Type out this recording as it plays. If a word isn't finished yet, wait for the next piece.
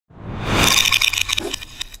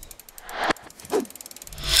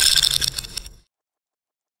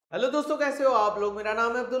Hello दोस्तों, कैसे हो आप लोग। मेरा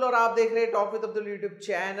नाम है अब्दुल और आप देख रहे हैं talk with Abdul YouTube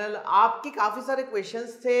channel. आपके काफी सारे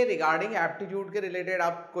क्वेश्चंस थे रिगार्डिंग एप्टीट्यूड के रिलेटेड।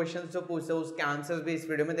 आप क्वेश्चंस जो पूछे उसके आंसर्स भी इस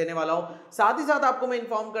वीडियो में देने वाला हूं। साथ ही साथ आपको मैं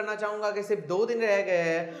इन्फॉर्म करना चाहूंगा कि सिर्फ 2 दिन रह गए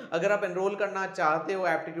हैं। अगर आप एनरोल करना चाहते हो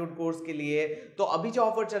एप्टीट्यूड कोर्स के लिए तो अभी जो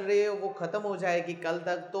ऑफर चल रही है वो खत्म हो जाएगी कल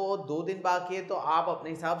तक। तो 2 दिन बाकी है, तो आप अपने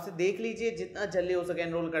हिसाब से देख लीजिए, जितना जल्दी हो सके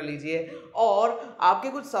एनरोल कर लीजिए। और आपके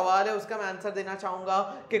कुछ सवाल है उसका मैं आंसर देना चाहूंगा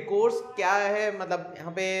कि कोर्स क्या है, मतलब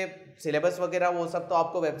यहाँ पे सिलेबस वगैरह वो सब तो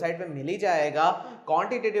आपको वेबसाइट पे मिल ही जाएगा।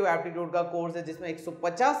 क्वांटिटेटिव एप्टीट्यूड का कोर्स है जिसमें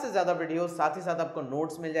 150 से ज्यादा वीडियो, साथ ही साथ आपको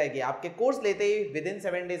नोट्स मिल जाएगी। आपके कोर्स लेते ही विद इन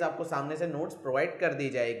 7 डेज आपको सामने से नोट्स प्रोवाइड कर दी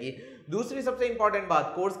जाएगी। दूसरी सबसे इंपॉर्टेंट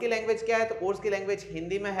बात, कोर्स की लैंग्वेज क्या है, तो कोर्स की लैंग्वेज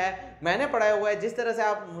हिंदी में है। मैंने पढ़ाया हुआ है, जिस तरह से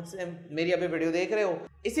आप मुझसे मेरी अभी वीडियो देख रहे हो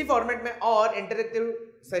इसी फॉर्मेट में, और इंटरेक्टिव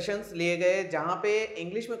सेशंस लिए गए जहां पे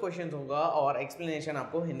इंग्लिश में क्वेश्चंस होगा और एक्सप्लेनेशन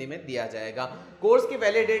आपको हिंदी में दिया जाएगा। कोर्स की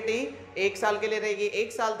वैलिडिटी 1 साल के लिए रहेगी।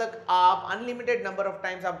 1 साल तक आप अनलिमिटेड नंबर ऑफ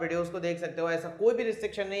टाइम्स आप वीडियोस को देख सकते हो। ऐसा कोई भी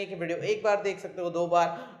रिस्ट्रिक्शन नहीं है कि वीडियो 1 बार देख सकते हो, 2 बार।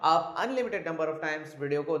 आप unlimited number of times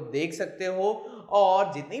video को देख सकते हो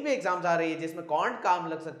और जितनी भी एग्जाम्स आ रही है जिसमें क्वांट काम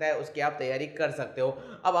लग सकता है उसकी आप तैयारी कर सकते हो।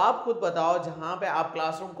 अब आप खुद बताओ, जहां पे आप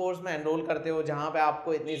क्लासरूम कोर्स में एनरोल करते हो, जहां पे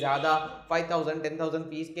आपको इतनी ज्यादा 5000 10,000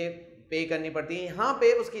 फीस के पे करनी पड़ती है, यहाँ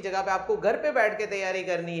पे उसकी जगह पे आपको घर पे बैठ के तैयारी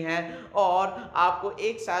करनी है और आपको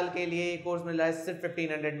 1 साल के लिए ये कोर्स मिल रहा है सिर्फ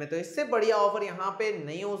 1500 में। तो इससे बढ़िया ऑफर यहाँ पे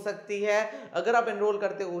नहीं हो सकती है। अगर आप एनरोल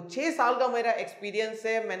करते हो, 6 साल का मेरा एक्सपीरियंस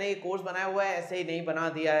है, मैंने ये कोर्स बनाया हुआ है, ऐसे ही नहीं बना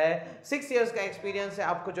दिया है। 6 इयर्स का एक्सपीरियंस है।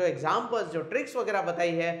 आपको जो एग्जाम्पल्स, जो ट्रिक्स वगैरह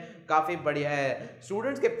बताई है काफी बढ़िया है।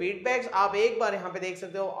 स्टूडेंट्स के फीडबैक्स आप एक बार यहाँ पे देख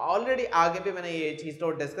सकते हो। ऑलरेडी आगे भी मैंने ये चीज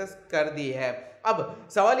तो डिस्कस कर दी है। अब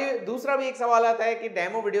सवाल ये दूसरा भी एक सवाल आता है कि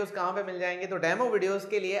डेमो वीडियोस कहां पे मिल जाएंगे। तो डेमो वीडियोस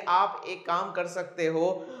के लिए आप एक काम कर सकते हो,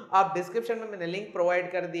 आप डिस्क्रिप्शन में मैंने लिंक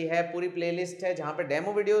प्रोवाइड कर दी है, पूरी प्लेलिस्ट है जहां पे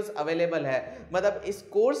डेमो वीडियोस अवेलेबल है। मतलब इस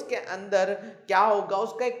कोर्स के अंदर क्या होगा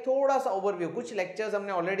उसका एक थोड़ा सा ओवरव्यू, कुछ लेक्चर्स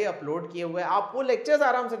हमने ऑलरेडी अपलोड किए हुए हैं, आप वो लेक्चर्स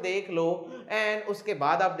आराम से देख लो एंड उसके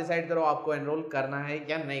बाद आप डिसाइड करो आपको एनरोल करना है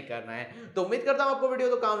या नहीं करना है। तो उम्मीद करता हूं आपको वीडियो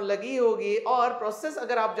तो काम लगी होगी। और प्रोसेस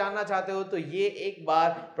अगर आप जानना चाहते हो तो ये एक बार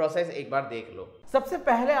प्रोसेस एक बार देख लो। सबसे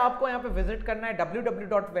पहले आपको यहाँ पे विजिट करना है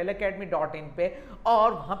www.wellacademy.in पे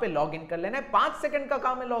और वहां पे लॉग इन कर लेना है। 5 सेकंड का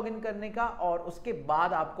काम है लॉग इन करने का और उसके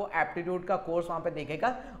बाद आपको एप्टीट्यूड का कोर्स वहां पे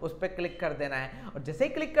दिखेगा, उस पर क्लिक कर देना है। और जैसे ही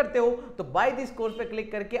क्लिक करते हो तो बाय दिस कोर्स पे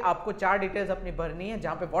क्लिक करके आपको 4 डिटेल्स अपनी भरनी है,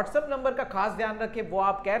 जहां पे व्हाट्सएप नंबर का खास ध्यान रखें, वो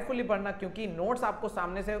आप केयरफुली भरना क्योंकि नोट्स आपको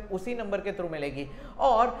सामने से उसी नंबर के थ्रू मिलेगी।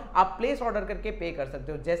 और आप प्लेस ऑर्डर करके पे कर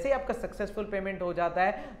सकते हो। जैसे ही आपका सक्सेसफुल पेमेंट हो जाता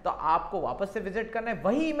है तो आपको वापस से विजिट करना है,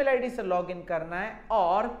 वही ईमेल आईडी से लॉग इन करना है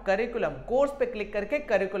और करिकुलम कोर्स पे क्लिक करके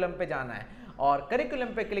करिकुलम पे जाना है। और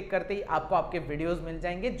करिकुलम पे क्लिक करते ही आपको आपके वीडियोस मिल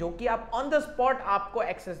जाएंगे जो कि आप ऑन द स्पॉट आपको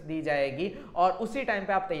एक्सेस दी जाएगी और उसी टाइम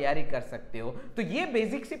पे आप तैयारी कर सकते हो। तो ये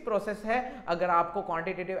बेसिक सी प्रोसेस है अगर आपको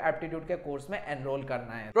क्वांटिटेटिव एप्टीट्यूड के कोर्स में एनरोल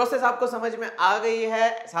करना है। प्रोसेस आपको समझ में आ गई है,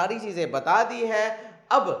 सारी चीजें बता दी है।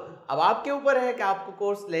 अब आपके ऊपर है कि आपको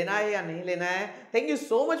कोर्स लेना है या नहीं लेना है। Thank you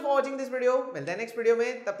so much for watching this video. मिलते हैं नेक्स्ट वीडियो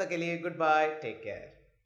में, तब तक के लिए गुड बाय, टेक केयर।